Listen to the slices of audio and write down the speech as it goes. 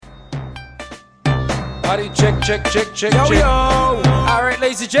Body check. Yo. Alright,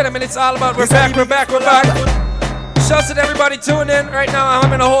 ladies and gentlemen, it's all about we're back. Shouts to everybody tuning in right now. I'm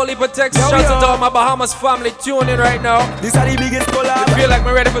having a whole heap of text. Shouts to all my Bahamas family tuning in right now. This are the biggest collab. I feel like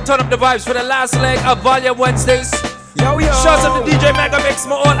we're ready for turn up the vibes for the last leg of Volume Wednesdays. Yo. Shouts out to DJ Mega Mix,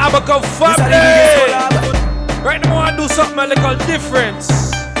 my own Abaco family. Right now I want to do something a little different.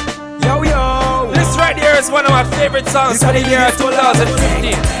 Yo. This right here is one of my favorite songs for the year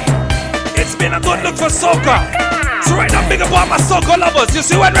 2015. It's been a good look for Soca. So right now, big up all my Soca lovers. You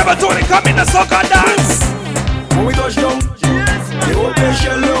see when Rebel Tony come in the Soca dance. When we touch down, the whole place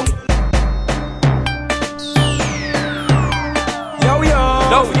shell down. Yo.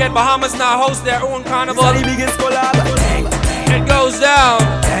 Don't forget, Bahamas now host their own carnival. This is the biggest collab. It goes down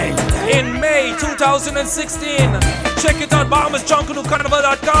in May 2016. Check it out,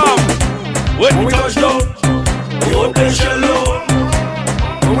 BahamasJunkCanoeCarnival.com. When we touch down, the whole place shell down.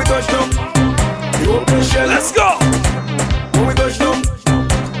 When we touch down, the whole place shell down. Let's go. When we touch down,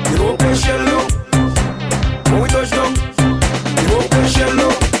 the whole place shell down. When we touch down, the whole place shell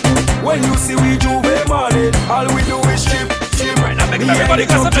down. When you see we Juve morning, all we do is chip. Right now, make everybody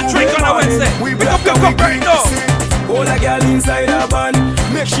got something to drink on a Wednesday. We Pick up right now. Hold a girl inside a van,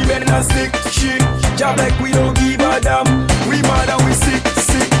 make she bend and stick. She job like we don't give a damn. We mad and we sick.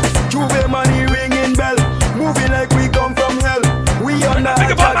 Juve money ringing bell, moving like we come from hell. We on the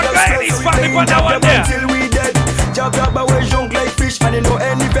think about my guy, he's finally put that one there. Until we dead. Job but we junk like fish, and you know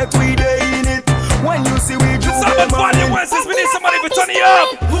any bet we day in it. When you see we Juve money, we need somebody to turn it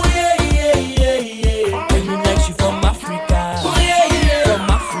up. Tell me like she from Africa. From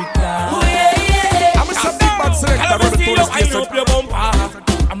Africa. I'm a big bad selector. I know your bumper.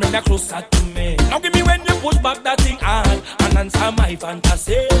 I'm really closer to me. Now give me when you push back that thing hard and answer my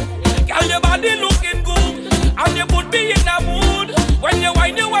fantasy. Girl, your body looking good, and you put me in the mood. When you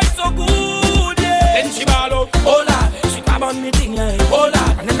whine so good, yeah. Then she ball out, oh lord. She grab on me thing like, oh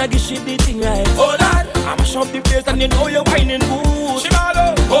lord. And then I give she the thing like, oh lord. I'ma shove the place and you know you're whining good. She ball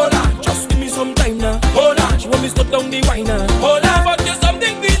out, oh lord. Just give me some time now, oh lord. She want me to down the wine now, oh lord. But there's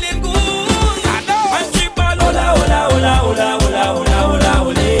something feeling good, I know. And she ball out, hola.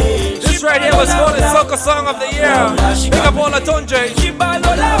 This right here was voted Soca Song of the Year. Pick up all the Tonje.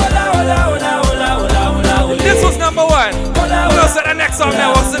 This was number one. Who knows that the next song there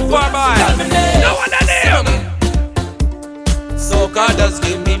wasn't far by? No one than him. Soca does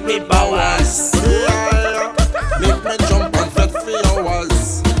give me powers. Make me jump and fret for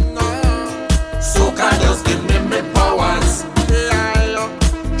hours. Soca does give me powers.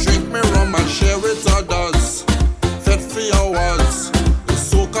 Drink me rum and share with others. Fret for hours. The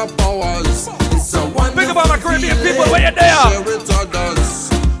Soca powers. It's a wonderful Think about my Caribbean people where you're there. share with others.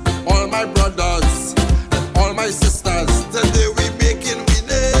 All my brothers and all my sisters. Today we making we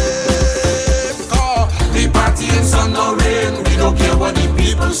name. The party in sun or rain. We don't care what the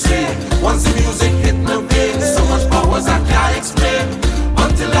people say. Once the music hit my veins, so much powers I can't explain.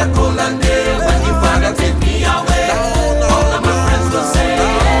 Until that golden day when the Father take me away. All of my friends will say,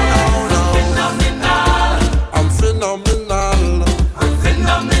 I'm phenomenal. I'm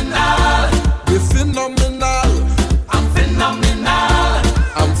phenomenal. We're phenomenal. I'm phenomenal.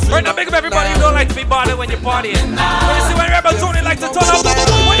 Right now, big up everybody who don't like to be bothered when you're partying. When you see when Rebel Tony like to turn up,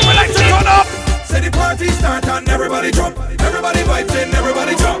 when you would like to turn up. Say the party start and everybody jump. Everybody vibes in,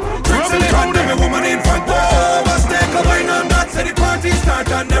 everybody jump. Drinks in the hand, every woman in front. Oh, must take a wine on that. Say the party start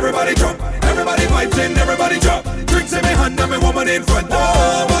and everybody jump. Everybody vibes in, everybody jump. Drinks in the hand, every woman in front.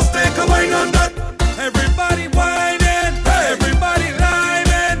 Oh, must take a wine on that. Everybody whining, everybody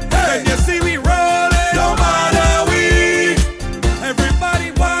liming. Can you see we rolling? No matter we.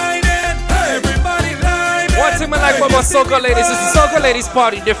 Everybody whining, everybody liming. One thing I like about Soca Ladies is the Soca Ladies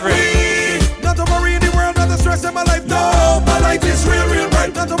party different. Not to worry in the world, not to stress in my life. No, my life is real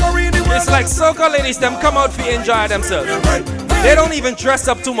bright. Not to worry in the world. It's like Soca Ladies, them come out to enjoy themselves. Real bright. They don't even dress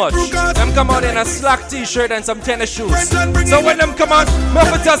up too much. Them come out in a slack t-shirt and some tennis shoes. So when them come out,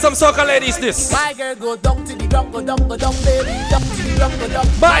 Muffet tell some Soca Ladies this. My girl go down to the down, go down, baby. Down to the down, go down.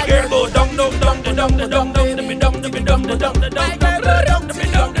 My girl go down, down, down, down, down, down, down, baby. Down to the down, go down, down. My girl go down to the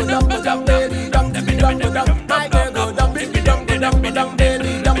down, go down, go down, baby. Down to the down, go down. My girl go down to the down, go down, go down,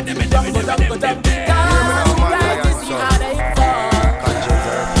 baby. Down to the down, go down, go down.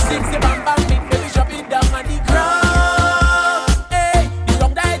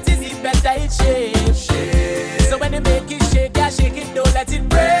 So when you make it shake, yeah, shake it, don't let it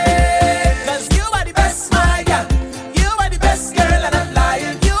break. Cause you are the best, my girl. You are the best girl, and I'm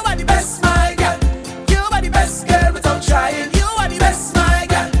lying. You are the best, my girl. You are the best girl without trying. You are the best, my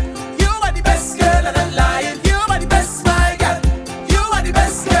girl. You are the best girl, and I'm lying. You are the best, my girl. You are the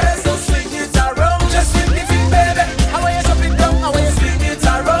best girl, so swing it around. Just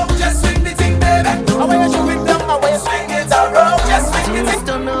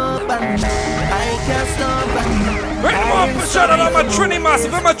Trini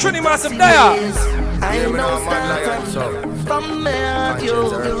Massive, where my Trini Massive there? I know from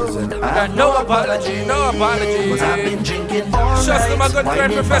No apology, no apology. I've been drinking all night. Shouts to my good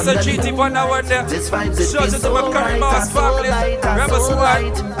friend Professor GT one hour there. Shouts to my current Mouse family. Remember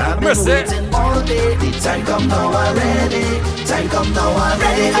Squad. I've been waiting all day. The time come now already. Time come now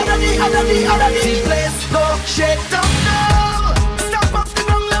already. The place go shake down now. Stop up the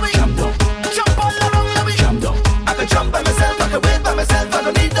wrong way. Jump all around the way. I can jump by myself, I can wait by myself. I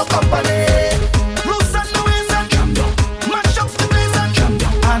don't need no company. Rules and the ways and mash up the place and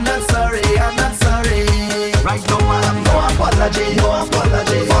I'm not sorry. Right now I have no apology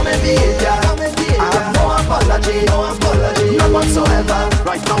for my behavior. I have no apology, none whatsoever.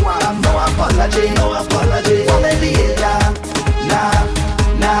 Right now I have no apology for my behavior.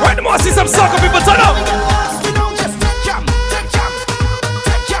 Nah. Right now I see some soccer people turn up. You know, just take jam.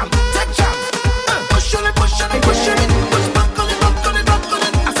 Push on it, push back on it.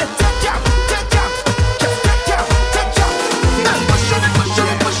 I said take jam. Just take jam. Push on it,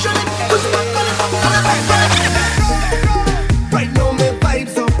 push back on it. Right now my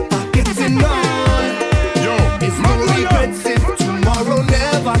vibes up, getting on. It's no regrets if tomorrow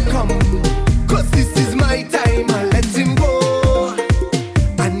never come. 'Cause this is my time, I let him go.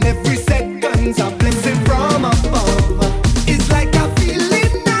 And every second's a blessing from above. It's like a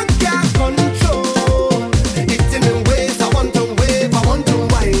feeling I can't control. It's in the ways I want to wave, I want to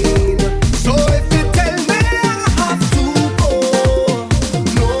whine. So if you tell me I have to go,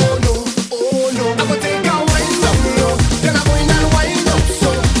 no, oh no. I'm gonna take a wind up, no. Then I'm going and wind up, so.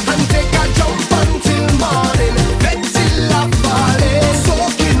 And take a jump until morning. Let till I fall in.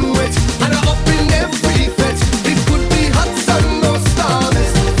 Soaking wet, and I'm up in every fet. It could be hot sun, no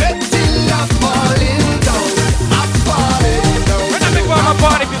storms. Let till I'm falling down. I'm falling down. When I make one of my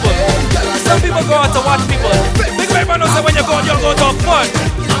party people, some people go out to watch people. Big everyone knows that when you go out, you go to have fun.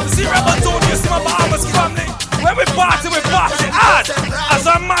 See Rebel Tony, you see my Bahamas family. When we party hard. As a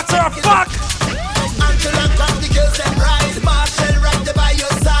matter of fact. Until I grab the girls and rise. Marshall right there by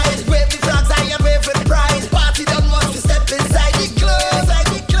your side. Wave the flags, I am waving pride. Party done once we step inside the club.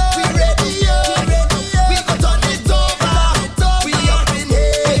 We ready, yo. We go turn it over. We up in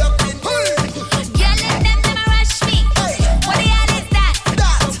here. Girl, let them never rush me. What the hell is that?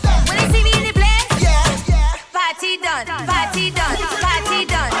 When they see me in the place, party done, party done, party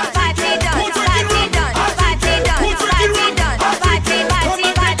done, party done, party done, party done, party done,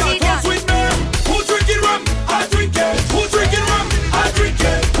 party done. Who's drinking rum? I drink it. Who's drinking rum? I drink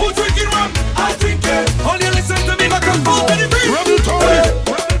it. Who's drinking rum? I drink it. All you listen to me, like a fool to the beat. Rebel Tony,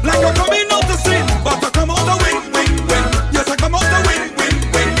 like I'm coming out to sin, but I come out to win. Yes, I come out to win.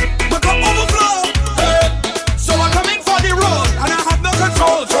 But I overflow. So I'm coming for the road, and I have no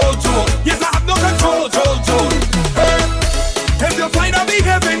control. Yes, I have no control. If you find I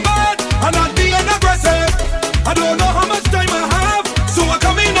behaving bad, and not being aggressive, I don't know how much time I have, so I'm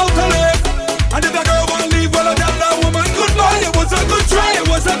coming out to live. And if the girl wanna leave, well I tell that woman goodbye. It was a good try, it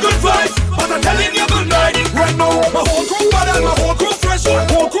was a good fight, but I'm telling you good night. Right now, my whole crew bad and my whole crew fresh, my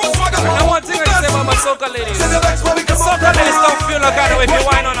whole crew swagger. And one thing I say about my Soca ladies. Soca ladies don't feel like that way if you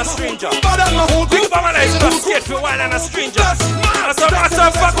whine on a stranger. Big Bama ladies don't skate if you whine on a stranger. As a matter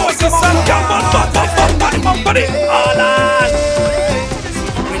of fact, what's this song? Bump, all on.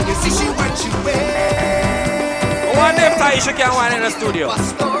 When you see she what you wear. One them Taisha can whine in the studio.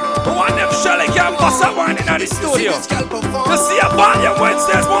 One them Shelly can bust a whine in the studio. You see a ball your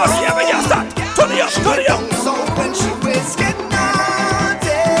Wednesdays, more see every year start. Turn it up. So when she waits get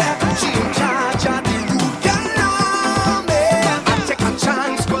naughty, she in charge of the root canal. I take a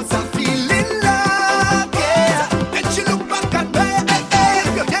chance 'cause I'm feeling lucky. Then she look back at me,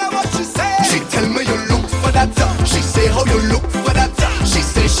 you hear what she say? She tell me you look for that. She say how you look for that. She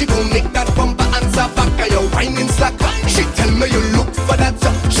say she gon' make that bumper answer back at your whining slack. She tell me you look for that.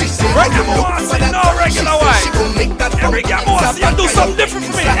 She say how Right you now, look I for see that. no regular She say wine. she gon' make that Every bumper girl wants answer you back do at something your different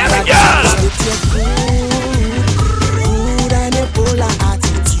for me. whining Every slack. girl. Rude and your polar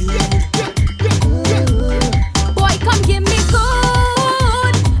attitude. Boy, come give me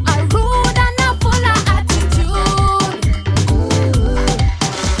good, a rude and a full of attitude.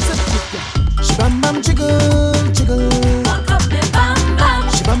 She bam bam jiggle. Walk up me bam bam,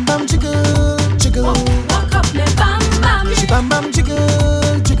 She bam bam jiggle. walk up me bam bam, She bam bam jiggle.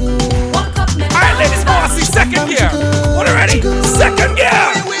 walk up me Alright, ladies, more see second gear. What are ready? Second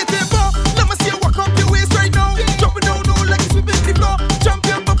gear. Waiting for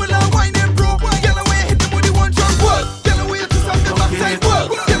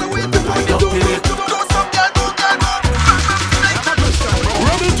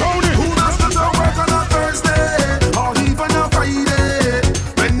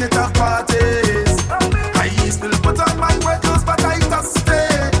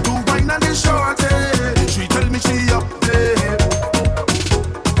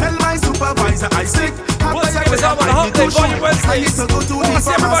want to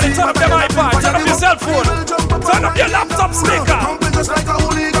see everybody turn up their iPad, turn up your cell phone, turn up your laptop speaker.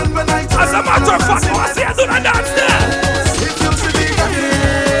 As a matter of fact, I want to see you do the dance there.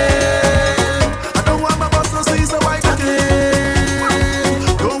 I don't want my boss to see, so I again.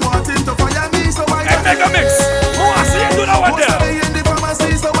 Don't want him to fire me, so I Hey, Mega Mix, I want to see you do that one there. in the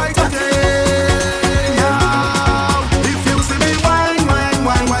pharmacy, so I again. Now, if you see me wine,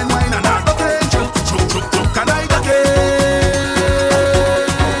 and I again, can I again?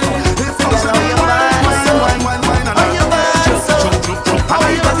 If you see me wine, and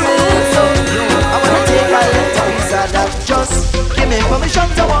I just give me permission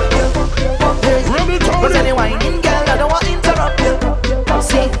to walk you. But any whining girl, I don't want to interrupt you.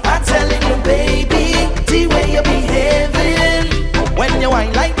 See, I'm telling you, baby, the way you're behaving. When you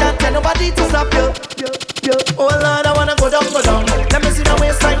whine like that, tell nobody to stop you. Oh Lord, I wanna go down. Let me see the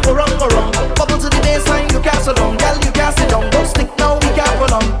waistline go wrong. Bubble to the baseline, you can't so long. Girl, you can't sit down. Don't stick now, we can't go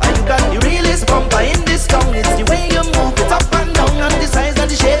long. And you got the realest bumper in this town. It's the way you move it up and down. And the size and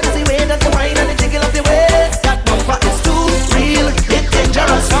the shape is the way that you whine and the jiggle of the waist. That bumper is too real, it's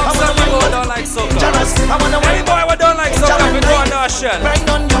dangerous. I wanna Some people don't like soca. I wanna Any boy who don't like soca, we go on our shell. right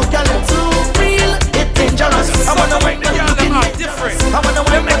on you, girl, it's too real, it's dangerous. I wanna Soca make the girl them act different.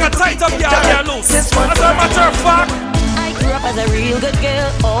 They make a tight up girl, they're loose. As a matter of fact, I grew up as a real good girl,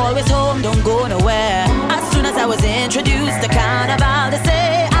 always home, don't go nowhere. As soon as I was introduced to Carnival, they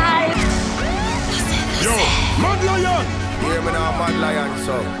say Yo, Mad Lion. Hear me now, Mad Lion,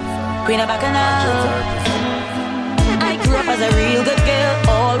 so Queen of Bacchanal. I grew up as a real good girl,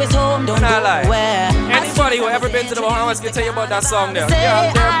 always home, don't Nah, go lie. nowhere. Anybody who ever been to the Bahamas can tell you about that song there. Say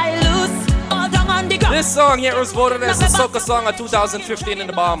Yeah, I lose, all down on the ground. this song here was voted as the soca song of 2015 in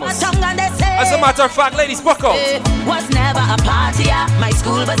the Bahamas. Tongue and they say, As a matter of fact, ladies, buck out. was never a party at my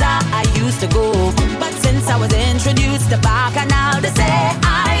school bazaar. I used to go, but since I was introduced to Bacchanal, they say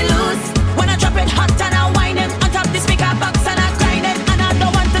I lose. When I drop it hot and I whine it on top the speaker box and I grind it, and I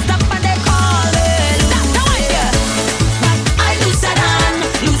don't want to stop and they call it. Now I hear, I looser than,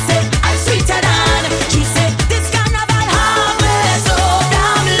 loose it, I'm sweeter than. She said this carnival have me so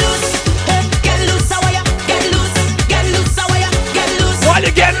damn loose. Get loose, how are ya? Get loose, how are ya? Get loose. While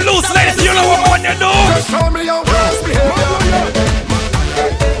you get loose, ladies, you know what you do. Show me your worst behavior.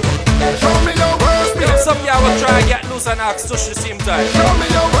 Show me your worst behavior. Some y'all will try and get loose and act touch the same time. Show me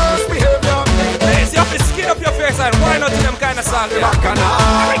your worst behavior. Ladies, you have to skin up your face and why not to them kind of song there. Bacchanal.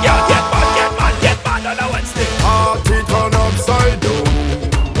 Every girl get mad on a Wednesday. Party turn upside down.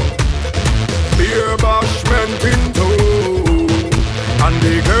 Beer bashment in tow. And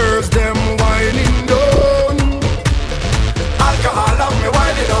the girls them whining down. Alcohol and me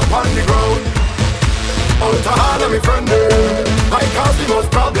whining up on the ground. Alcohol and me friend them. I cause the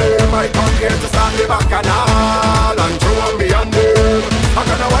most problem. I come here to stand the Bacchanal and throw me on them. I'm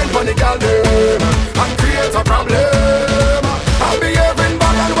gonna wine for the girl them and create a problem. I'll be behaving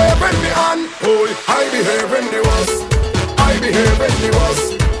bad and waving me hand. Oh, I behave in the worst. I behave in the worst.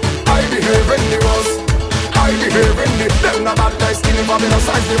 I behave in the worst. I behave in the. Them no bad guys skinny for me no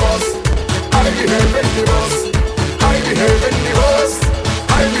size the worst. I behave in the worst. I behave in the worst.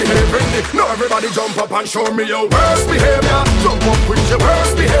 I behave in the. No, everybody jump up and show me your worst behavior. Jump up with your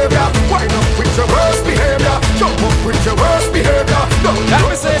worst behavior. Wind up with your worst behavior. Jump up with your worst behavior. That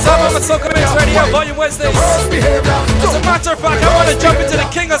me say I'm on the Soca Mix Radio, Volume Wednesdays. Worst behavior. As a matter of fact, I want to jump into the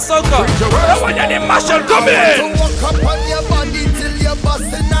king of Soca. I want you to Marshall come in. Walk up on your body till you're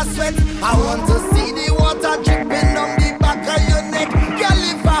busting a sweat. I want to see the water dripping on the back of your neck. Girl,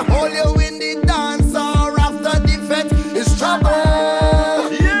 if I hold you in the dance or after the fete, it's trouble.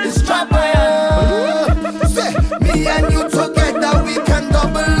 It's trouble. Say, me and you together, we can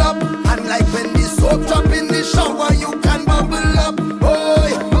double up. And like when the soap drop in the shower, you can bubble up.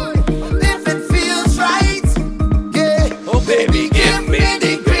 Oh, if it feels right, yeah. Oh baby, give me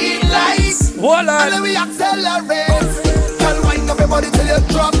the green lights. Hold And then on. we accelerate. Girl, wind up your body till you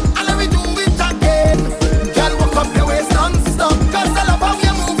drop. And then we do it again. Girl, walk up your waist non-stop. Cause I love how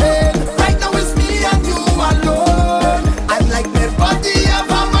you're moving. Right now it's me and you alone. I'm like my body have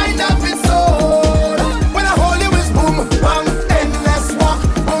a mind of its own. When I hold you it's boom, bang, endless walk,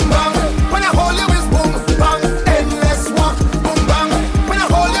 boom, bang. When I hold you it's boom, bang, endless walk, boom, bang. When I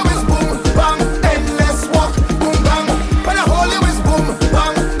hold you it's boom, bang, endless walk, boom, bang. When I hold you it's boom,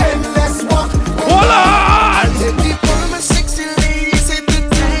 bang, endless walk, boom, Hold bang. on. Take the ball, my sexy ladies, hit the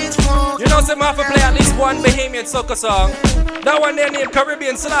dance floor. You know, some have to play at least one Bahamian Soca song. That one there named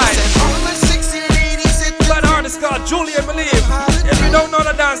Caribbean Slide. All my sexy ladies, hit the That artist called Julian Believe. If you don't know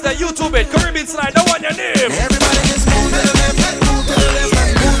the dance, there YouTube it. Caribbean Slide, that one your name. Everybody just move to the left, move to the left,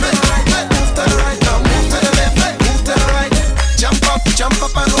 move to the right, move to the right, now move to the left, move to the right. Jump up, jump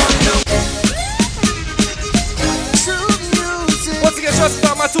up and wind up. Once again, trust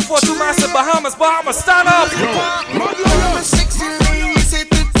about my 242 master Bahamas, stand up. All my sexy ladies hit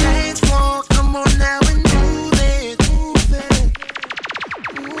the dance floor. Come on now and move it.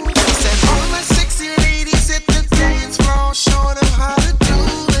 I said all my sexy ladies hit the dance floor. Show them how to do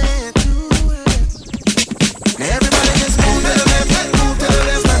it. Now everybody just move to the left, move to the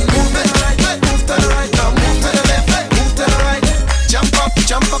left, and move to the right, move to the right. Now move to the left, move to the right.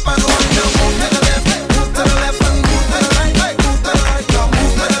 Jump up and wind up. Move to the left, move to the left, and move to the right, move to the right. Now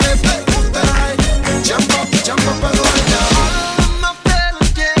move to the left, move to the right. Jump up and wind up. All of my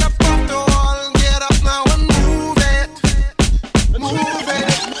fellas, get up off the wall, get up now and move it, move it.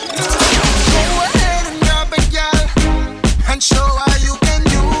 Go ahead and grab a girl and show how you can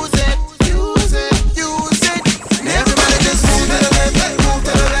use it, use it, use it. Everybody just move to the left, move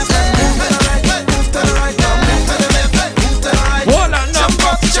to the left, move to the right, move to the right. Now move to the left, move to the right.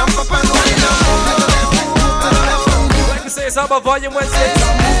 Jump up and wind up. Move to the left, move to the left. Like to say it's all about Volume Wednesday.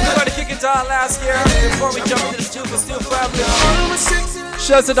 We're going to kick it down last year before we jump into the Steel for Steel family.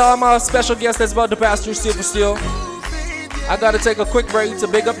 Shouts to all my special guests that's about to pass through Steel for Steel. I got to take a quick break to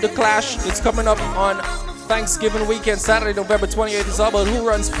big up The Clash. It's coming up on Thanksgiving weekend, Saturday, November 28th. It's all about Who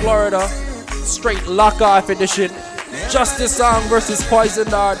Runs Florida. Straight lock-off edition. Justice Song versus Poison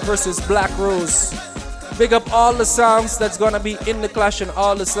Dart versus Black Rose. Big up all the songs that's gonna be in the Clash and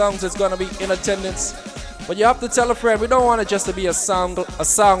all the songs that's gonna be in attendance. But you have to tell a friend, we don't want it just to be a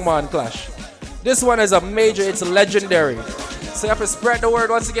songman clash. This one is a major, it's legendary. So you have to spread the word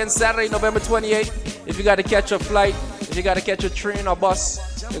once again, Saturday, November 28th. If you gotta catch a flight, if you gotta catch a train or bus,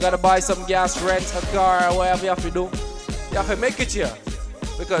 you gotta buy some gas, rent a car, or whatever you have to do, you have to make it here.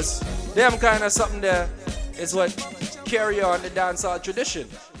 Because them kind of something there is what carry on the dancehall tradition.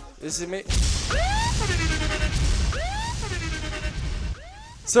 You see me?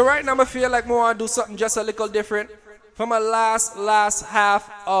 So right now I feel like I want to do something just a little different. For my last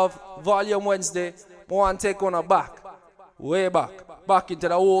half of Volume Wednesday, I want to take one back. Way back into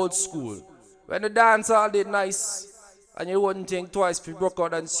the old school. When the dancehall did nice, and you wouldn't think twice if you broke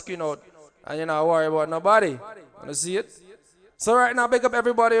out and skin out, and you not worry about nobody. Wanna see it? So right now, big up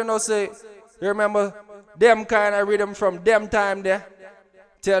everybody who say, you remember them kind of rhythm from them time there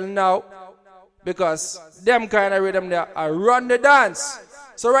till now, because them kind of rhythm there I run the dance.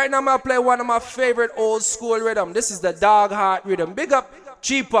 So right now I'm gonna play one of my favorite old school rhythm. This is the Dog Heart rhythm. Big up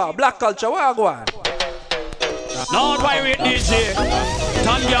Cheaper, Black Culture, what go on? Lord, why wait DJ?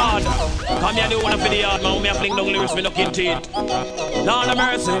 Turn yard. Come here, do one for the yard, man. Me a fling down lyrics, me looking to it. Lord of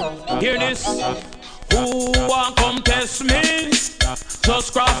mercy, hear this. Who want come test me?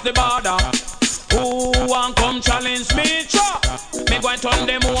 Just cross the border. Who want come challenge me? Me go and turn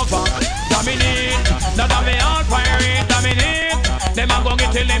them over. Dominate, now that me on fire it, dominate. Them a go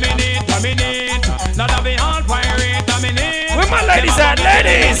get eliminate, dominate. Now that me on fire it, dominate. Where my ladies at,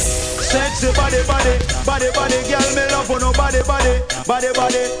 ladies? Sexy body, girl, me love for no body.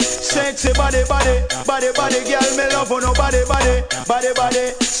 Sexy body, girl, me love for no body.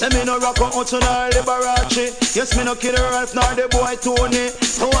 Say me no rock out to no Liberace. Yes, me no kid Ralph nor the boy Tony.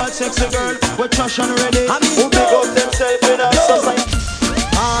 No one sexy girl, we trash and ready. Who big up themselves in a society.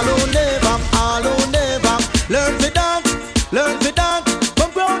 All who never learn to dance.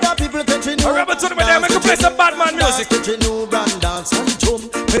 Come proud of people catching new. Remember to the man, make a play some bad man music. Catching new brand dance and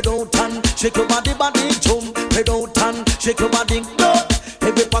jump. Head out and shake your body, jump. Head out and shake your body, go.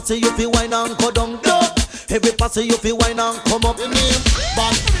 Every party you feel wine and go down, go. Every party you feel wine and come up.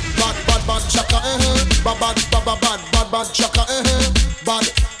 Bad chaka, bad chaka, bad chaka,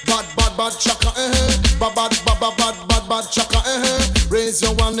 bad chaka, Raise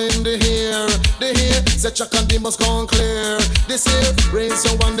your one in the air. Say chaka and they must come clear. This here, raise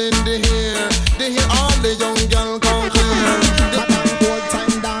your one in the air. All the young girl come clear. Old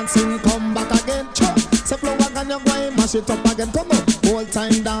time dancing, come back again. Say flow again, you're going mash it up again. Come on. Old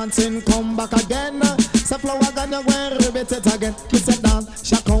time dancing, come back again. Say flow again, you're going ribbit it again. Me say dance,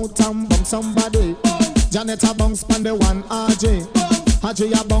 shock out and bump somebody. Janet a bounce pan the one RJ.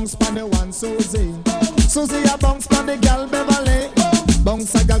 RJ a bounce pan the one Susie. Susie a bounce pan the girl Beverly.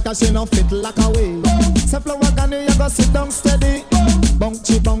 Bounce a girl 'cause she no fit like a way. Say flow again, you go sit down steady.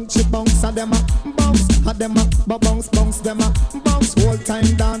 Bounce, bounce, a dem a bounce, bounce, dem a bounce. Whole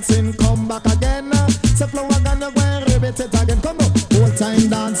time dancing, come back again. Say flow again, you go and ribbit it again. Come on, whole time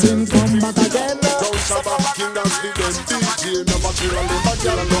dancing, come back again. King dance the DJ, never kill a little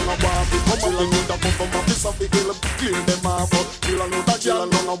girl along a waffle. Come on, in the come from a piece of the hill, clear them off. Kill a little girl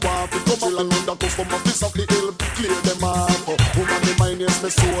along a waffle. Come on, in the come from a piece of the hill, clear them off. Woman, the mind is my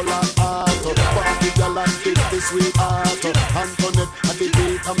soul and heart. Party girl and kick this sweetheart. Antoinette,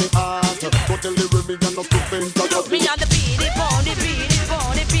 and me heart. So tell the rebel and not to think that Me and the beanie, pony,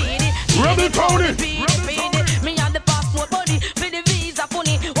 Rebel Tony. Me and the passport buddy, for the visa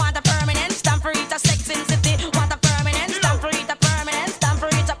funny. Want a permanent stamp for it, a sex in city. Want a permanent stamp for it, a permanent stamp for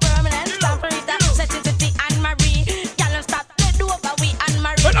it, a permanent stamp for it, a sex in city. And Marie, y'all stop dead over we and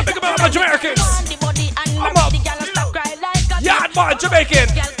Marie. But nothing about the Jamaicans. I'm up. Yard boy, Jamaican.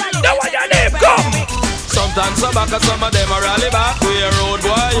 Now what your name come? Sometimes some back and some of them are rally back. We a road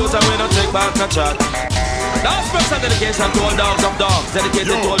boy, you and we don't take back a chat. Now special dedication to all dogs of dogs. Dedicated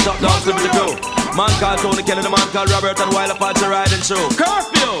to all top dogs, live with the crew. Man called Tony Kelly, the man called Robert, and while Apache riding show.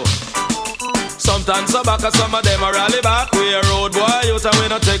 Curfew! Sometimes some back and some of them are rally back. We a road boy, you and we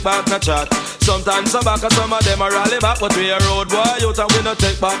don't take back no chat. Sometimes some back and some of them are rally back, but we a road boy, you and we don't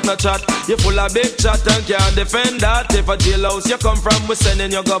take back no chat. You full of big chat and can't defend that. If a jailhouse you come from, we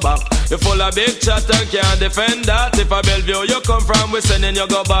sending you go back. You full of big chat and can't defend that. If a Bellevue you come from, we sending you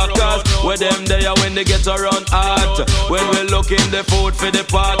go back. Cause with them there when they get around hot. When we looking the food for the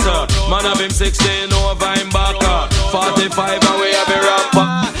potter. Man have him 16 over him back. 45 and we have a rapper.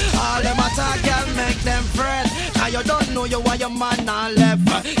 All them attack can make them friend. Now you don't know you are your man and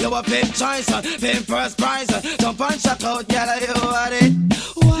left. You a pimp choice, pimp first prize. Jump and shut out, girl, you are it.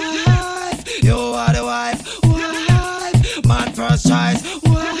 Wife, you are the wife. Wife, man first choice.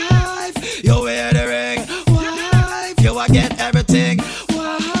 Wife, you wear the ring. Wife, you a get everything.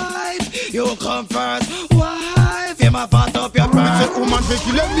 Wife, you come first. Wife, you my fat up your purse. Woman fi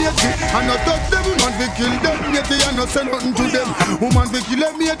kill them matey, and not touch them. Woman fi kill them matey, and not say nothing to them. Woman fi kill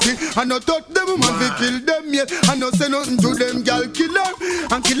them matey, and not touch them. Woman fi kill them matey, and not say nothing to them. Girl kill her,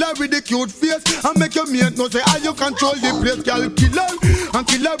 and kill her with the cute face, and make your mate know say how you control the place. Girl kill her, and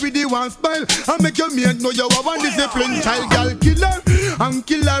kill her with the one smile, and make your mate know you are one disciplined child. Girl kill her, and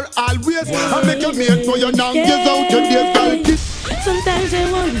kill her always, and make your mate know you're not just out your days. Girl kill. Sometimes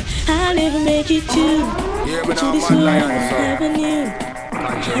I wonder I'll never make it too. Yeah, but To this I'm world lion, I so never knew.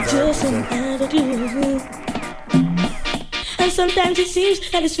 I just don't have a clue. And sometimes it seems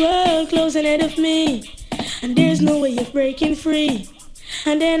that this world closing ahead of me, and there's no way of breaking free.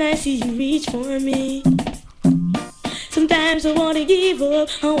 And then I see you reach for me. Sometimes I wanna give up,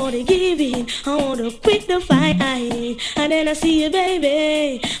 I wanna give in, I wanna quit the fight. And then I see you,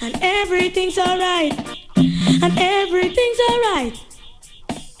 baby, and everything's alright. And everything's alright.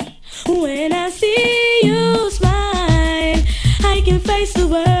 When I see you smile, I can face the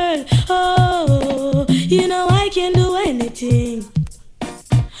world. Oh, you know I can do anything.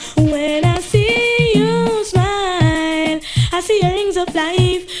 When I see you smile, I see your rings of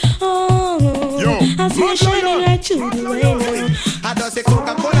life. Oh, I see you shining right through the window. I just say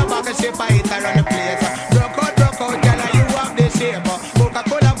Coca-Cola bottle shape, I hit around the place. Broke out, girl, you have the shape.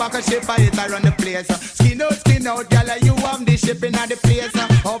 Coca-Cola bottle shape, I hit around the place. Skin out, girl, you have the shipping at the place.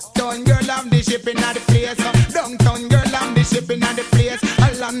 Uptown girl, I'm the shipping at the place. Downtown girl, I'm the shipping at the place.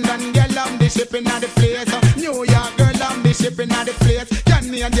 London girl, I'm the shipping at the place. New York girl, I'm the shipping at the place.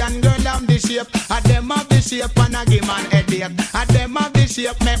 Canadian girl, I'm the shape. I them have the shape and I give man headache. I them have the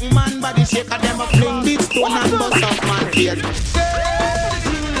shape, make man body shake. I them a fling big stone and bust up man face.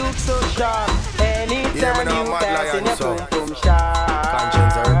 Girl, you look so sharp. Anytime you pass in your boom sharp.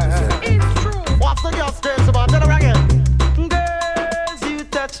 Conscience are represent. What's the girl stress about? Tell her again. Girls, you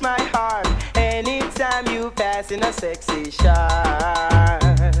touch my heart. Anytime you pass in a sexy shot.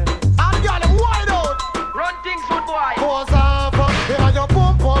 And girl, them wide out. Run things, good boy. Pose off, here your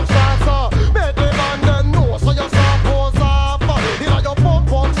pump pump shots. Make the man them know so you start pose off. Here your pump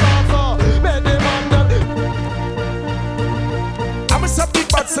pump shots. Make the man them. I'm a big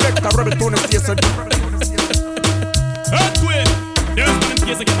bad selector, Rebel Tony Jason. Earthquake! There's one in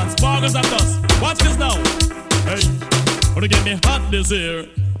case again, man. Sparkles at us. Watch this now. Hey, wanna get me hot this year?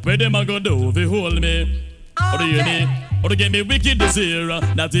 Where them a go do if you hold me? Or do you me? Or to get me wicked this year?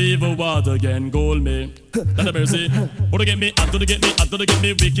 Not even water can gold me. Not a mercy. Or to get me hot, to get me hot, to get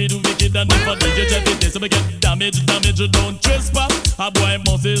me wicked. And if I DJ check it, this, I get damage, don't trespass. A boy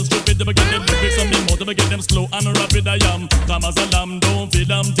must is stupid, I get them lyrics on me mouth, I get them slow and rapid. I am calm as a lamb, don't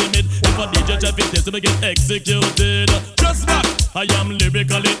feel I'm timid. If I DJ check it, this, I get executed. Just back, I am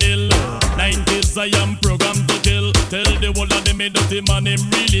lyrically ill. 90s, I am programmed to kill. Tell the whole of them me dirty man, him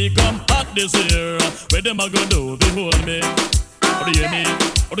really come hot this year. Where them a go do, they hold me. Or do you hear me?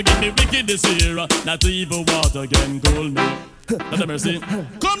 Or to get me wicked this year? Not even water can cool me. Not a mercy.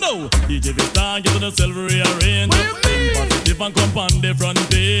 Come now, DJ Vistan, get to the silver rearrange. Think positive and come on the front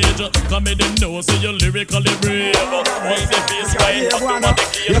page. Come in them know, say you're lyrically brave. Once the face right,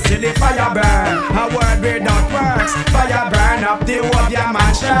 you see the fire burn, a word without words. Fire burn up the whole of your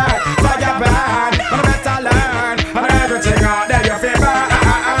man shirt. Fire burn, you better learn. And everything out there you feel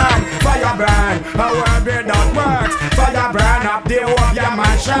burn. a world where that works. Fire burn up the whole your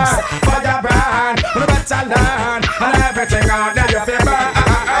man shirt. Fire burn, you better learn. And everything out there you feel burn.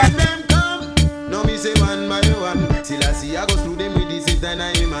 And them come, no me say one by one. Till I see I go through them with this is the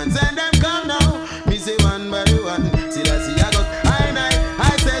 9 man. Send them come now, me say one by one. Till I see I go,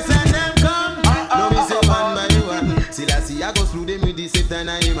 I say send them come. No me say one by one. Till I see I go through them with this is the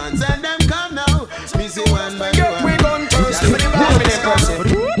 9 man. Send them come now, me say one by one. We gon' first,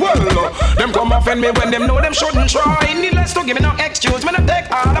 well, them come offend me when them know them shouldn't try. Needless to give me no excuse, me no take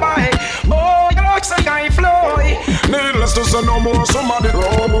alibi. Boy, you looks like I fly. Needless to say no more, somebody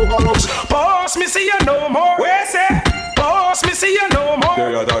looks. Boss, me see you no more. Where's it? Boss, me see you no more.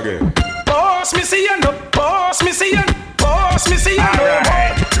 There you are again. Boss, me see you no. Boss, me see you. Boss, me see you no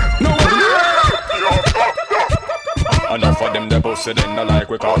more. No. Enough of them they busted in the like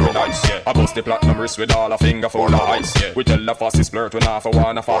we call it nice, yeah. I bust the platinum wrist with all a finger full of ice, yeah. We tell the fastest flirt when half a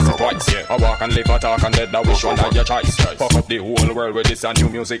one, a fast twice, yeah. I walk and live, I talk and dead, I wish one of your choice. Fuck up the whole world with this a new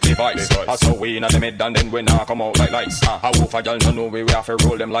music device. I saw we in the mid and then we now come out like lights. I wolf a girl no know we have to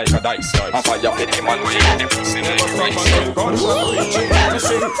roll them like a dice. I fire for them and we in the pussy like rice.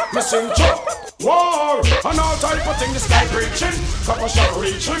 Me sing chop, war, and all type of things like preaching. Couple shot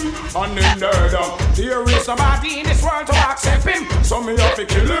reaching, and in there there is somebody in this world to accept him. So me have to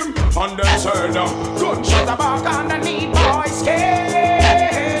kill him, and then turn down. Gunshot a back and I need boys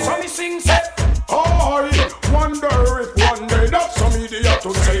scared. So me sing set, I wonder if one day that some idiot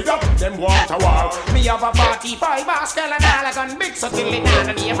to say that them want a war. Me have a 45 Oscar and all a gun big so till it down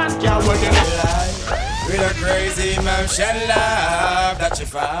and the man can't work in life. With a crazy motion love that she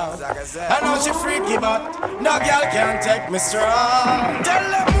found. I know she freaky but no girl can take me strong. Tell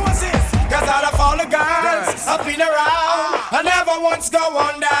them Moses, cause all of all the girls I've been around, I never once go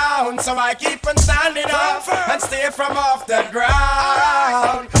on down. So I keep on standing up and stay from off the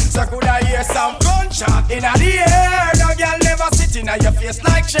ground. So could I hear some gunshot in the air? No girl never sitting on your face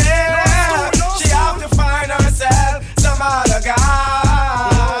like chair. She have to find herself some other guy.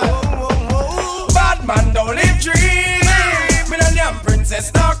 Bad man don't live dream. Millennium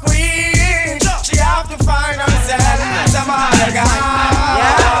princess no queen. She have to find herself some other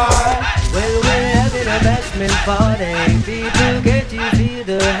guy. Well, we're having a bashment party. People get you feel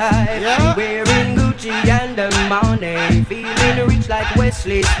the hype. Yeah. Wearing Gucci and the money. Feeling rich like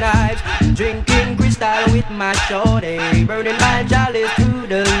Wesley Snipes. Drinking crystal with my shorty. Burning my chalice through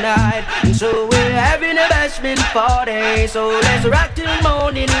the night. And so we're having a bashment party. So let's rock till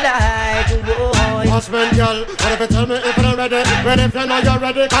morning light. Whoa. Husband, girl, what if you tell me if you're ready? When if you know you're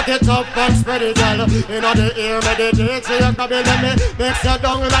ready, cock it up and spread it, girl. You know the ear, meditate, so you can be let me mix your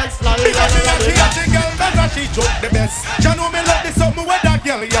down like slide. Because she got the girl, that's how she joke the best. You know me love this something where that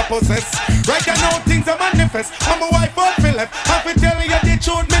girl you possess. Right now things are manifest. I'm a wife out for left. I fi tell you the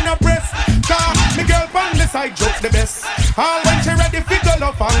truth, me no press. Cause me girl from the side joke the best. All when she ready fi go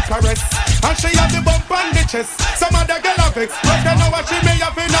love and caress. And she have the bump on the chest. Some other girl have vex, but you know what she may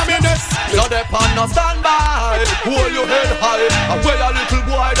have in a minute. You're the pan no standby. Hold your head high. And where a little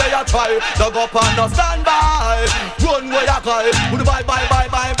boy they a try. Dug up and no standby. Run where you cry. Bye bye bye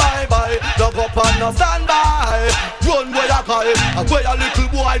bye bye bye. Dug up and no standby. Run where you cry. And where a little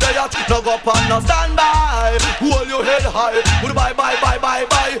boy they a dug up and no standby. Hold your head high. Bye bye bye bye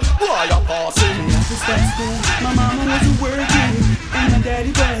bye. Boy you passing. Me have to start school. My mama wasn't working and my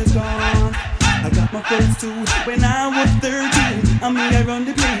daddy was gone. I got my first two when I was 13. I mean I run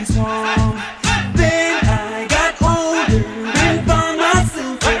the place warm. Then I got older and found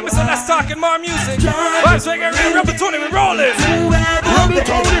myself. Right, Mr. Let's talking more music. Vibes like every rubber Tony, we rolling. Rubber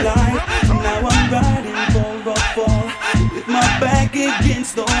Tony. Now I'm riding for a fall with my back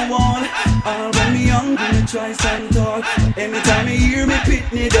against the wall. All when me young, me try stand tall. Anytime me hear me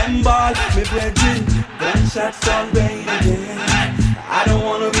pitney them ball, me brethren, gunshots all rain again. I don't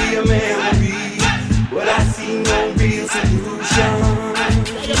wanna be a memory, but I see no real solution.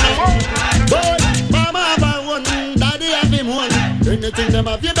 Boy, mama have one, daddy have him one. Anything them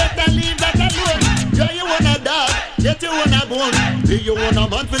have, you better leave that alone. Yeah, you wanna dog, get you wanna bone. Do you wanna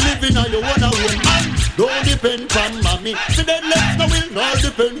man for living or you wanna win? And don't depend from mommy. See then let's no will not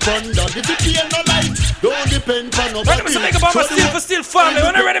depend from dad. If you feel no light, don't depend from nobody. Ready, Mr. Make about my Steel for Steel family.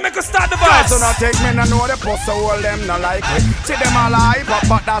 When I ready, make us start the vibes. So now take me, no know the post, so hold them no like me. See them all hype up,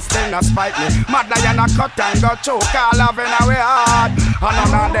 but that still not spite me. Mad lion a cut and go choke, all having a way hard. And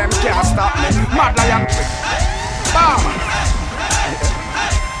none of them can't stop me. Mad lion quick. Bam!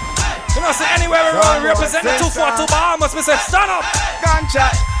 You know, say anywhere we roll, represent the 242 Bahamas. We say stand up.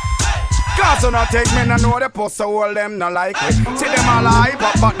 Gunshot. Cause you not take me, no know the post, so hold them no like it. See them all hype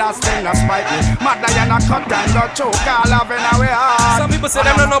up, but that still not spike me. Mad Lion a cut and go choke, all having a way hard. Some people say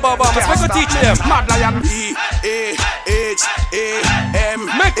them don't know about Bahamas, make us teach them. Mad Lion B-A-H-A-M.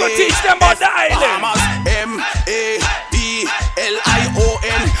 Make us teach them about the island. Bahamas M-A-D-L-I-O-N.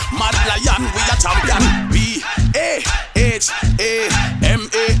 Mad Lion, we a champion. B-A-H-A-M-A-S.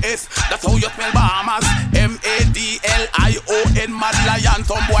 That's how you spell Bahamas. M-A-D-L-I-O-N. Mad Lion,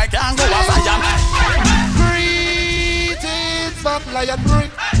 some boy can go as I am. Greetings, Mad Lion,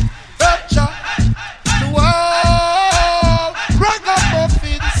 bring culture to all. Bring up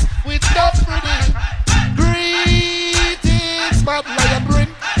muffins with stuff pretty. Greetings, Mad Lion,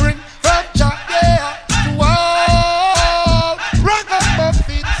 bring culture, yeah, to all. Bring up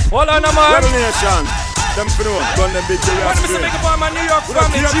muffins. Hold on, man. Revelation. Them for no, gun them big to What am I saying about my New York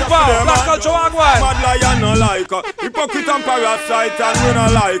family? Chipa, Black Culture Wagwan. Mad Lion no like hypocrite and parasite and we no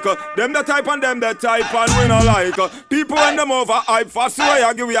like them the type and them the type and we no like people when them over hype fast way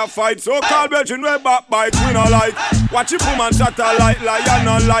I give we a fight. So call Belgian we backbite we no like. Watch it woman satellite lion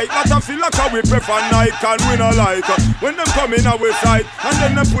no like. But I feel like we prefer Nike and we no like when them come in our side and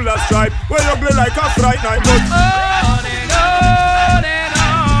then them pull a stripe. We ugly like a fright night but on and on.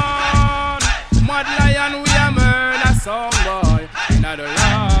 Mad Lion, we a murder song boy. Not alone.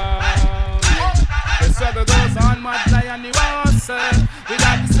 The struggle goes on, Mad Lion, you hustle. We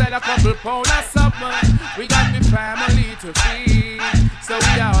got to sell a couple pound of something. We got the family to feed. So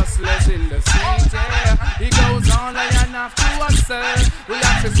we are hustlers in the street, yeah. It goes on, Lion have to hustle. We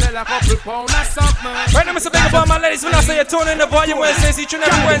have to sell a couple pound of something. Right now, Mr. Big about my ladies. When I say you're tuning in the volume Wednesdays, each and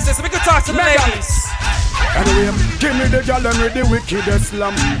every Wednesday, so we can talk to the ladies. Anyway, give me the girl and with the wickedest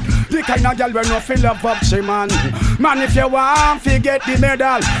slum. The kind of girl when no feel love up she man. Man, if you want to get the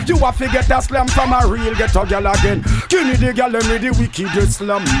medal, you have to get a slam from a real ghetto girl again. Give me the girl and with the wickedest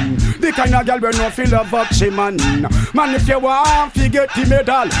slum. The kind of girl when no feel love up she man. Man, if you want to get the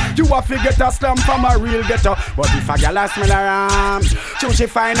medal, you have to get a slam from a real ghetto. But if a girl a smell around, she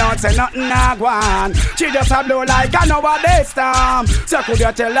find out say nothing a go on. She just a blow like a nowadays storm. So could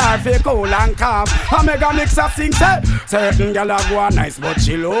you tell her fi cool and calm? I make a mix of things, certain gal a go on nice but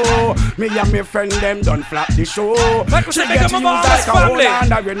she low. Me and my friend them done flap the show. Like we say, big up my Bahamas family. Right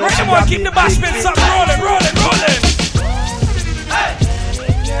now, keep the bashments up, rolling.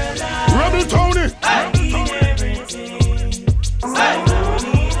 Rebel Tony.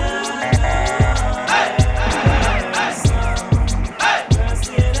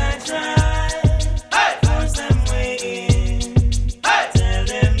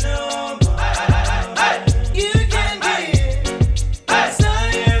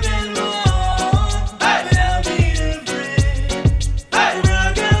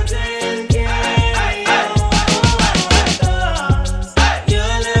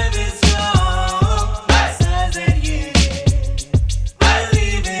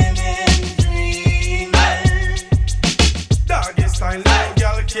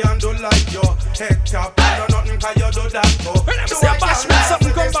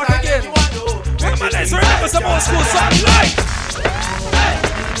 Some old school song like.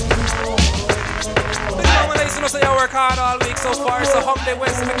 You know, say I work hard all week so far. It's a hump day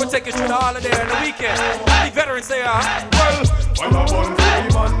Wednesday, we take you through the holiday and the weekend. The veterans say, well, when I run for the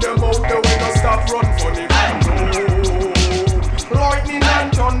man, them out there, we don't stop run for the man. Lightning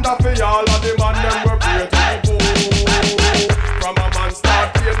and thunder for all of the man, them we pray to the pool. From a man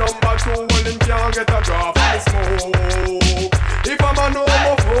start pay number 2, well, him can't get a drop of the smoke. If a man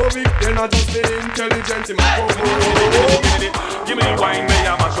homophobic, then I just be intelligent in my Give me the wine where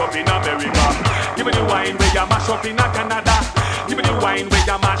you mash up in America. Give me the wine where you mash up in Canada. Give me the wine where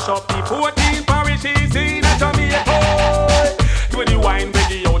you mash up the 14 parishes in Jamaica. Give me the wine where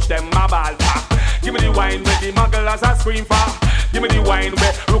the ouch them a ball for. Give me the wine where the mugglers a scream for. Give me the wine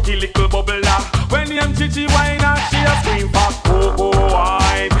where rookie little bubbler. When the chichi wine she a scream for cocoa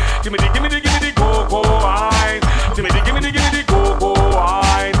wine. Give me the cocoa wine. Give me the cocoa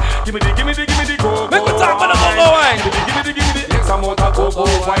wine. Give me the cocoa wine. Make me talk about the cocoa wine. Give me the X amount of cocoa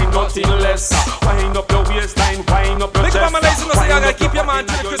wine, nothing less. Wind up your waistline, wind up your chest. Make up my ladies, you know, say you gotta keep your man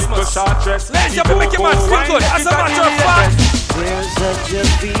to the Christmas. Ladies, you make your man feel good. As a matter of fact, there's such a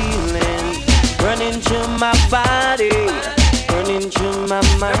feeling running through my body, running through my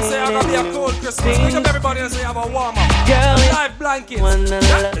mind. Them say I gotta be a cold Christmas. Make up everybody and say I have a warm up. Girl, live blankets. Wanna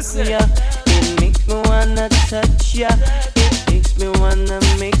love ya. It makes me wanna touch ya. It makes me wanna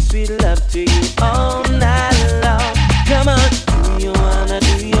make sweet love to you all night long. Come on, do you wanna,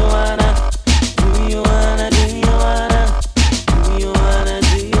 do you wanna, do you wanna, do you wanna, do you wanna,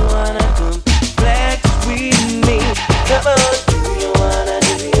 do you wanna come flex with me? Come on, do you wanna,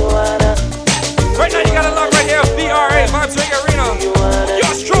 do you wanna,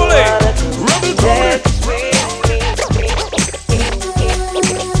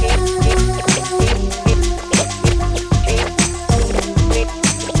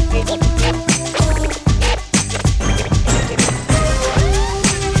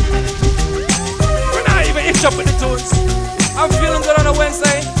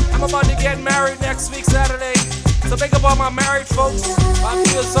 getting married next week, Saturday. So think about my married folks. I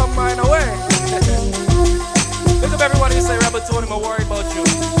feel some kind of way. Think of everybody who say Rebel Tony, I'm worried about you.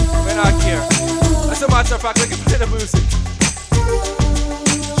 We're not here. As a matter of fact, we can play the music.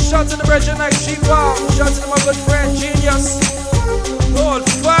 Shout to the Virgin Night Chief Wow. Shout to my good friend Genius. Lord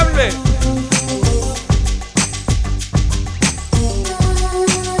family.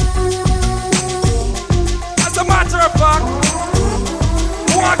 As a matter of fact,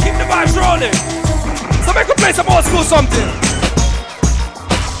 we want to keep the vibes rolling. So make us play some old school something.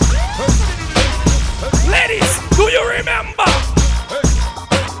 Ladies, do you remember?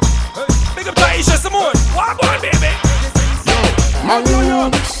 Big up Taisha Simone. Walk on, baby.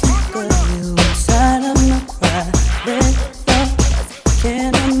 Inside of my private thoughts,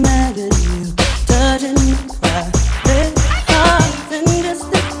 can't imagine you touching my private heart. And just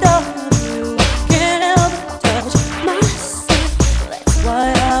the thought of you can't help but touch myself. That's why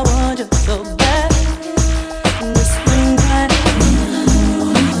I want you so bad. And this one night,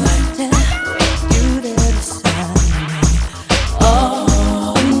 you there beside me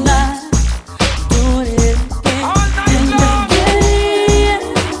all night, doing it again.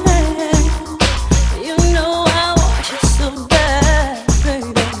 You know I want you so bad,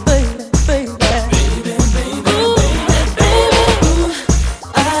 baby, baby, baby, baby, baby, ooh,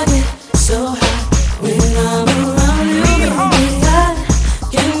 I get so hot when I'm around you, baby. I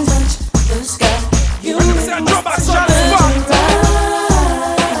can touch the sky. You make me so ooh,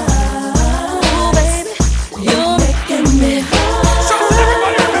 baby, you're making me hot.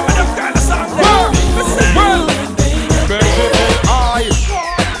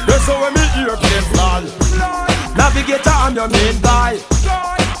 That's how when me hear play fly. Navigator and your main guy.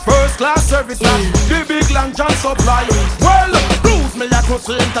 First class service man, the big long John supply. Well, cruise me like who's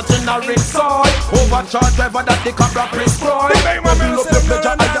entertain a ring side. Overcharge driver that the cabra prescribe. Bubble up your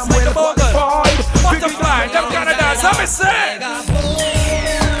pleasure, I am well qualified. Butterfly, them gonna dance, how me say?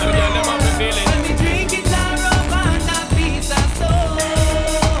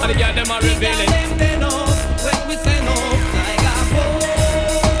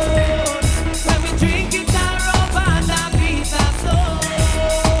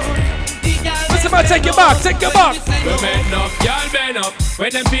 Take you back, take you back. We bend up, y'all bend up.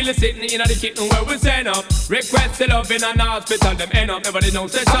 When them feel it sitting in the kitchen where we stand up. Request the love in an hospital, them end up. Nobody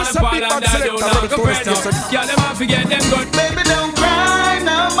knows they stand up and that do not go friend up. Y'all them have to get them good. Baby, don't cry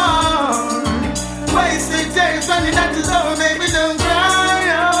no more. Wasted days running out the door. Baby, don't cry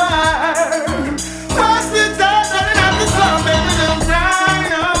no more. Wasted days running out the door. Baby, don't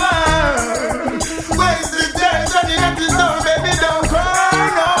cry no more. Wasted days running out the door. Baby, don't cry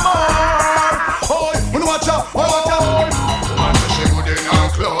no more. Watch out, watch out. She good in her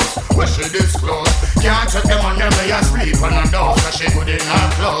clothes, where she disclose. Can't take them on them, they sleep on her door. She good in her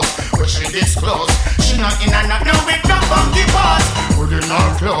clothes, where she disclose. She not in and not no with no funky parts. Good in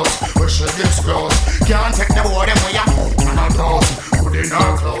her clothes, where she disclose. Can't take the war them where you on her toes. Good in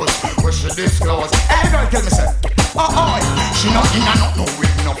her clothes, where she disclose. Hey girl, tell me say, she not in and not no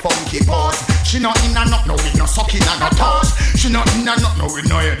with no funky parts. She not in and not no with no sucking and no toes. She not in and not no with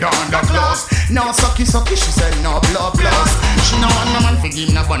no head on the clothes. No sucky, she said no blood. She no want no man for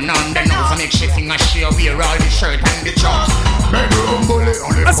give no bun on the nose. And make she finger she wear all the shirt and the chops. Bedroom bully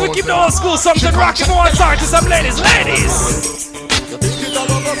on the as we keep the old school something rocking more time to some ladies. You think it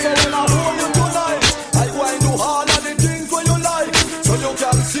all over so when I hold you tonight, I go and do all of the things when you like. So you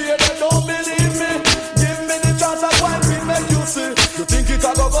can see they don't believe me. Give me the chance I go and make you see. You think it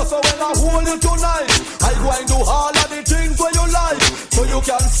all over so when I hold you tonight, I go and do all of the things when you like. So you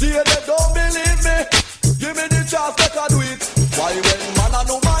can see they don't believe me. Give me the chance that I do it. Why when man and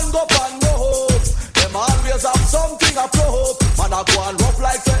no man go pan no hope, them always have something to probe. Man a go and rough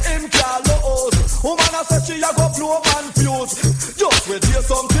like say him can't lose. Woman a say she a go blow man fuse. Just wait hear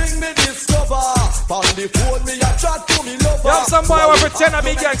something me discover. On the phone me a chat to me lover. Yo, some boy will pretend I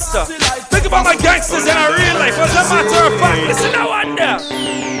be gangster. Think about my gangsters in a real life. As a matter of fact, listen no wonder.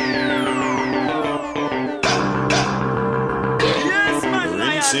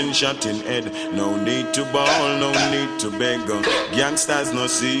 Rinsing, shot in head. No need to ball, no need to beg. Gangsters no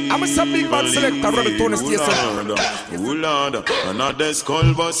see. I'm a big man selector, Rebel Tony Station. Oh Lord, another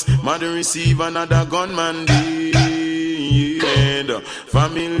skull bus, mother receive another gunman dead.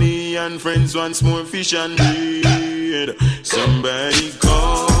 Family and friends once more fish and bread. Somebody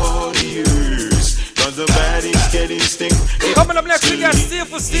call the ears, cause the body's getting stink. Coming up next we got Steel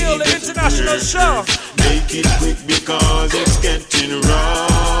for Steel, the international show. Make it quick because it's getting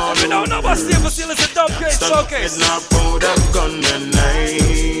rough. If you don't know about Steel for Steel, it's a dub great showcase.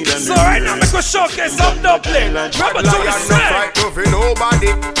 So right now, make us showcase some dub play. Remember to the set.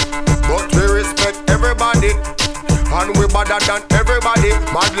 Nobody. but we respect everybody. And we better than everybody.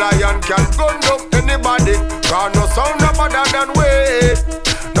 Mad Lion can gun down anybody. Cause no sound no better than we.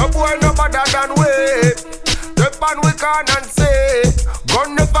 No boy no better than we. Step on we can and say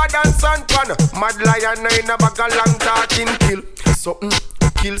gun never dance and pan. Mad Lion in a bag of long talking. Kill something,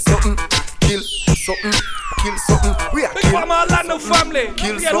 kill something, kill something, kill something. We are kill my Orlando family.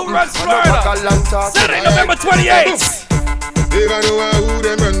 Kill something. Who runs Florida? Saturday, November 28th. Even know who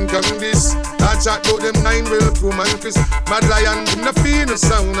them run come this. I chat about them 9 real crew man Chris. Mad Lion in the feel the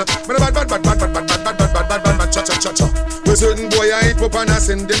sound. But bad cha. We certain boy I ain't up and I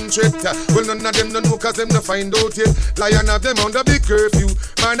send them straight. Well none of them don't know cause them no find out yet. Lion have them on the big curfew.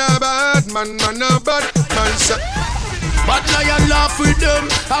 Man a bad man a bad man shot. But Lion laugh with them.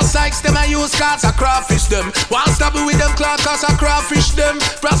 I'll sykes them and use cards, I crawfish them. Want stop with them clock cause I crawfish them.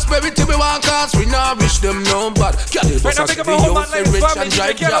 Prosperity we want cause we not wish them no bad. Can't it was a video say rich and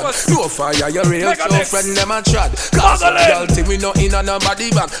dry job. No fire your real so friend them a chat. Cause loyalty we not in a nobody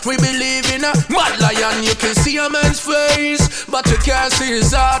back. We believe in a Mad Lion. You can see a man's face but you can't see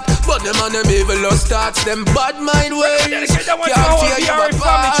his heart. But them on them evil starts them bad mind ways. Can't tear you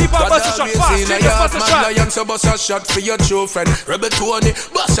apart. But always in a yard Mad Lion so bust a shot for your true friend. Rebel Tony,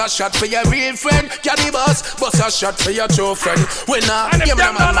 bust a shot for your real friend. Candy Boss, bust a shot for your true friend. When and if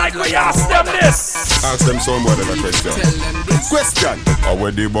them don't like we ask them this. Ask them somewhere a question. Question. How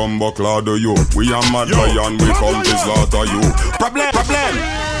where the bumbo cloud do you? We are Mad Lion, we come to slaughter you. Problem.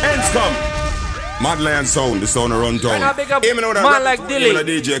 Ends come. Mad Lion sound, the sound run town. Man like Dilly.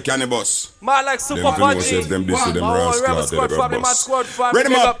 DJ Candy Boss. Man like Super Punchy. Them this to them Rebel Squad family, Mad Squad family. Ready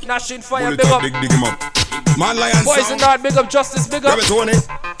big up. Nashing Fire, big up. Dig him up. Man Lion Poison Dart, big up. Justice, big up. Rebel Tony.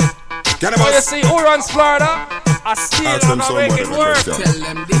 Candy So Boss. you see, who runs Florida? I steal and I make it work.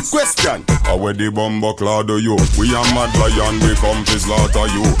 Question. How where the bumbo cloud do you? We are Mad Lion, we come to slaughter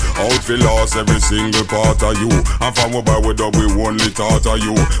you. Out for loss every single part of you. And from by we dub we only thought of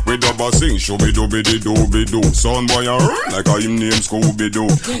you. We dub a sing, show me do be do. Son boy a run like a him name Scooby-Doo.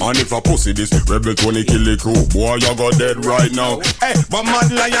 And if a pussy this Rebel Tony kill the crew. Boy you go dead right now. Hey, but Mad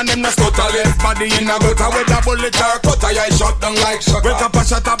Lion them not stutter left body in a gutter. With a bullet or cutter, I shot down like Soca. Wake up a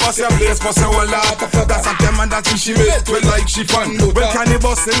shot a bust your face, bust your whole lot. That's a them and that's she made well like she fun. Well can you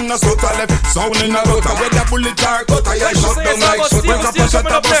bust in a stutter left, sound in a gutter. With a bullet or cutter, I shot down like Soca. Wake up a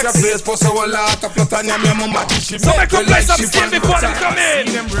shot a bust your face, bust your whole lot. Flat on your mama, she made well like she fun. Before they come in.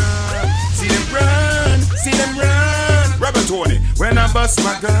 See them run. Rebel Tony, when I bust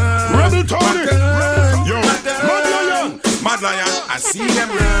my gun. Rebel Tony, yo, Mad Lion, I see them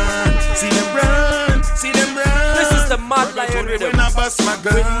run. This is the Mad Lion rhythm.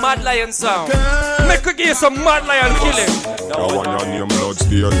 With Mad Lion sound. Make a give some Mad Lion killing. Now on your name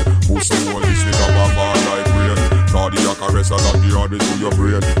bloodstain. Pussy won't listen to a ball like rain. Cardiac arrest and the hardest to your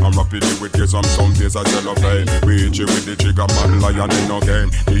brain. I'm rapidly with you some days I cellophane. We hit you with the trigger, Mad Lion in no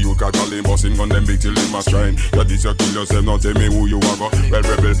game. The youth got a lame busting gun them big till it must train. You this you kill yourself, now tell me who you are go. Well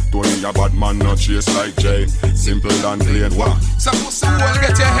Rebel, Tony a bad man, not chase like Jay. Simple and plain, what? So pussy will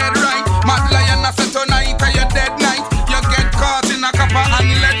get your head right. Mad Lion a set tonight and you're dead night. You get caught in a copper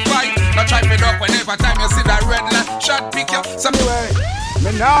and let fight. Now try it up whenever time you see that red light. Shot pick you, some way.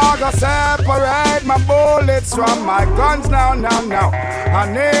 Me now go separate my bullets from my guns now.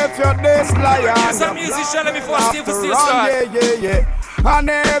 And if you're this lion, some music shall before Steve to still run, start. yeah. And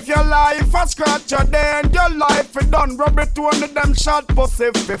if your life a scratch you, then your life is done. Rub it to one of them shot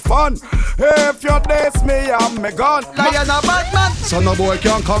pussy for fun. If you diss me, I'm me gun. Lion a bad man, so no boy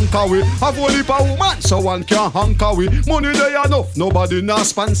can conquer we. Have only a woman, so one can hunker we. Money they enough, nobody now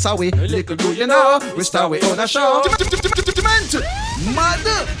sponsor we. Little do you know, we start we on a show.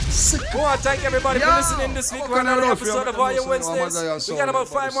 Mother. I want to thank everybody for listening this week. We're on another episode of All Your Wednesdays. We got about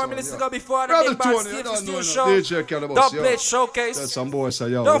 5 more minutes to go before the Big Bad Steve Show. Dub Plate Showcase.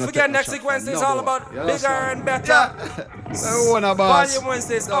 Don't forget next week Wednesday is all about bigger and better. All Your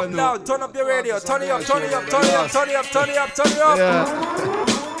Wednesdays up now. Turn up your radio. Turn it up.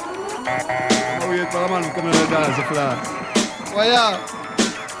 Wait for the man coming to dance the flag. Well, yeah.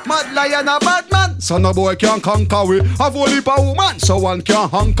 Mad Lion a bad man, so no boy can conquer we. Have only a woman, so one can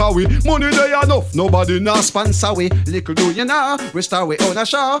hunker we. Money they enough, nobody now sponsor we. Little do you know, we start we on a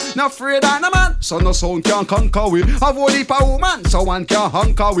show. No afraid of no man, so no sound can conquer we. Have only a woman, so one can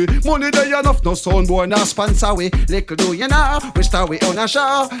hunker we. Money they enough, no sound boy now sponsor we. Little do you know, we start we on a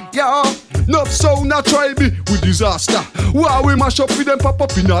show. Yo, no sound not try me with disaster. Why we mash up with them pop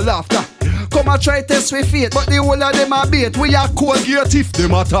up in a laughter. Come and try test with faith, but the whole of them a bait. We are cold gate if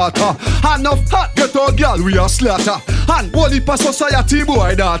them a tata. Enough hot get our girl we a slaughter. And only for society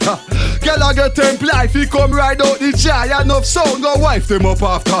boy data. Girl I get temp life, he come ride out the chair. Enough sound, go wife them up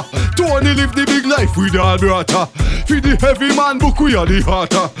after. Tony live the big life with all brother. Feed the heavy man book we are the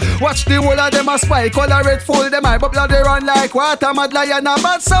harder. Watch the whole of them a spy, color red full them eye, bubble they run like water. Mad lion a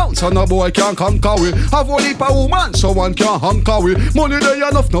bad sound, so no boy can conquer we. Have only a woman, so one can hunker we. Money there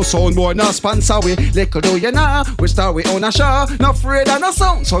enough, no sound boy, no sponsor we. Little do you know, we start we own a show. No afraid of no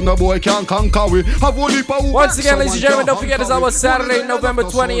sound, so no boy can conquer we. Have only a woman. Once again, ladies and gentlemen, don't forget it's our Saturday, November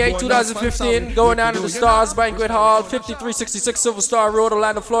 28, 2015. Going down to the Stars Banquet Hall, 5366 Silver Star Road,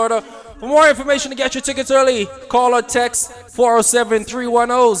 Orlando, Florida. For more information to get your tickets early, call or text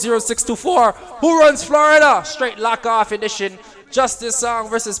 407-310-0624. Who Runs Florida? Straight lock-off edition. Justice Song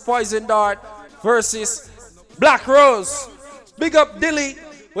versus Poison Dart versus Black Rose. Big up Dilly.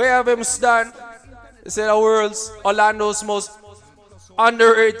 We have him stand. They say the world's Orlando's most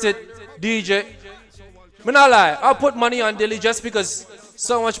underrated DJ. Me not lie, I'll put money on Dilly just because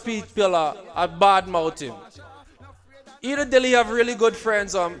so much people are bad mouth him. Either Dilly have really good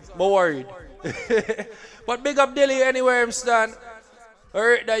friends or I'm worried. But big up Dilly anywhere him stand. I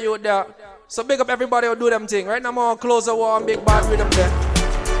rate that you there. So big up everybody who do them thing. Right now I'm gonna close the wall and big bad rhythm there.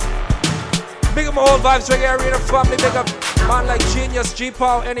 Big up my whole Vibes Reggae Arena family. Big up man like Genius,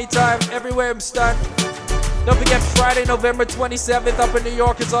 G-Pow, anytime, everywhere him stand. Don't forget Friday, November 27th up in New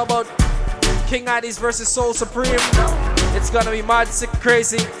York. It's all about King Addies versus Soul Supreme. It's gonna be mad, sick,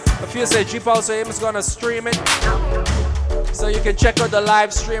 crazy. If you say G-Pow, so him is gonna stream it. So you can check out the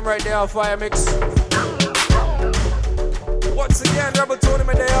live stream right there on Firemix. Once again, Rebel Tony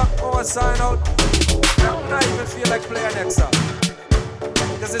Medea, I want to sign out. I don't even feel like playing next song.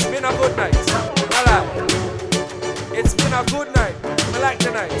 Because it's been a good night. I lie. It's been a good night. I like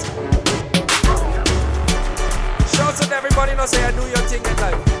the night. Shouts out to everybody, no say I do your thing in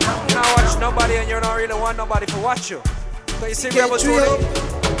life. You don't watch nobody and you don't really want nobody to watch you. So you see Rebel Tony?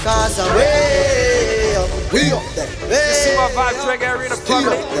 Cause I'm way up, we up there. You see my Vibes Reggae Arena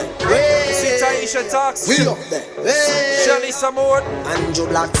family. You see Taisha Talks. We up there. Shelly Samoan. Andrew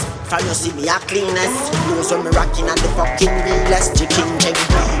Blacks. From you see me a cleanest. Those when me rocking at the fucking realest. Chicken check.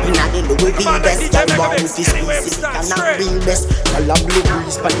 Inna the Louis V best. Y'all want with this piece. And not real best. Y'all a blue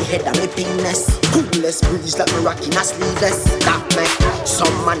breeze pan the head of me penis. Coolest breeze like me rocking a sleeveless. That me.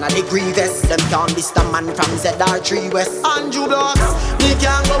 Some man a the grievous. Them can't be the man from ZR3 West. Andrew Blacks. Me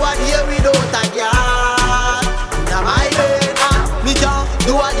can't go out here without a girl. Now my head. Me can't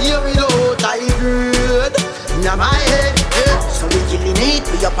do out here without a girl. Now my head. So we killing it,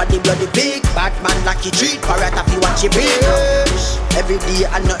 we up at the bloody pig. Batman lucky treat, parrot if you watch it big. Every day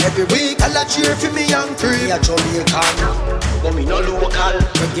and not every week. I'll cheer for me young free. Me a Jamaican, but me no local.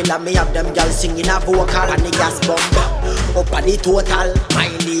 Regular me have them girls singing a vocal. And the gas bomb, up at the total.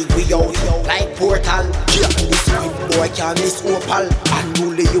 My league we out, like portal. This green boy can't miss opal.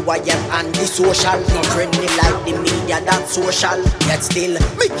 Unruly you I am anti-social. Not friendly like the media that's social. Yet still,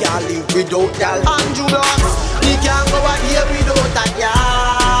 me can't live without y'all. Andrew Blacks, me can't go out here without a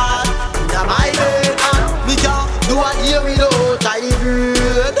yard. Now my head, me can't do a here without a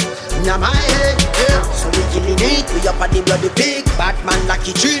bird. Now my head, so we killing it, we up at the bloody pig. Batman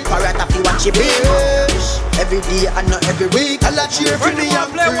lucky treat, parrot if you watch it big. Every day and not every week, I'll cheer for me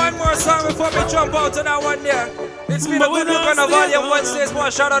and play one more song before we jump out to that one there. It's been a good look on the Volume Wednesdays.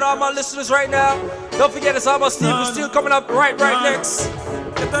 More shout out to all my listeners right now. Don't forget it's almost Steve who's still coming up right next.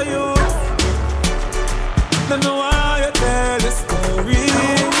 Get a youth. Don't know why you tell the story.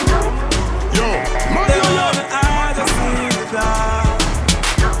 Yo, man, they all know that I just see the dark.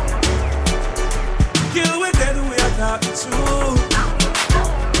 Kill with dead, we are not the truth.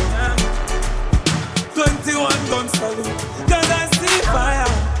 Yeah. 21 guns salute, cause I see fire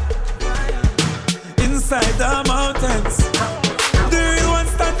inside the mountains. The real one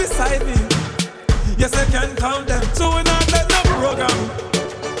stand beside me. Yes, I can count them. So we not let no program.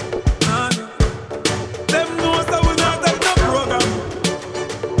 Them knows that we not let no program.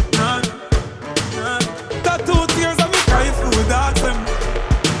 Tattoo tears and me cry through that them.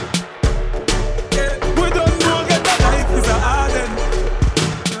 Yeah, we don't know get that life is a harden.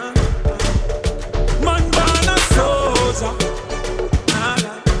 Man born a soldier.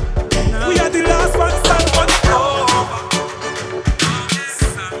 We are the last one stand on the over.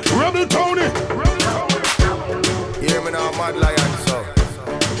 Rebel Tony. Hear me now, Mad Lion, so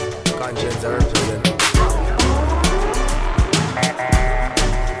conscience are represented.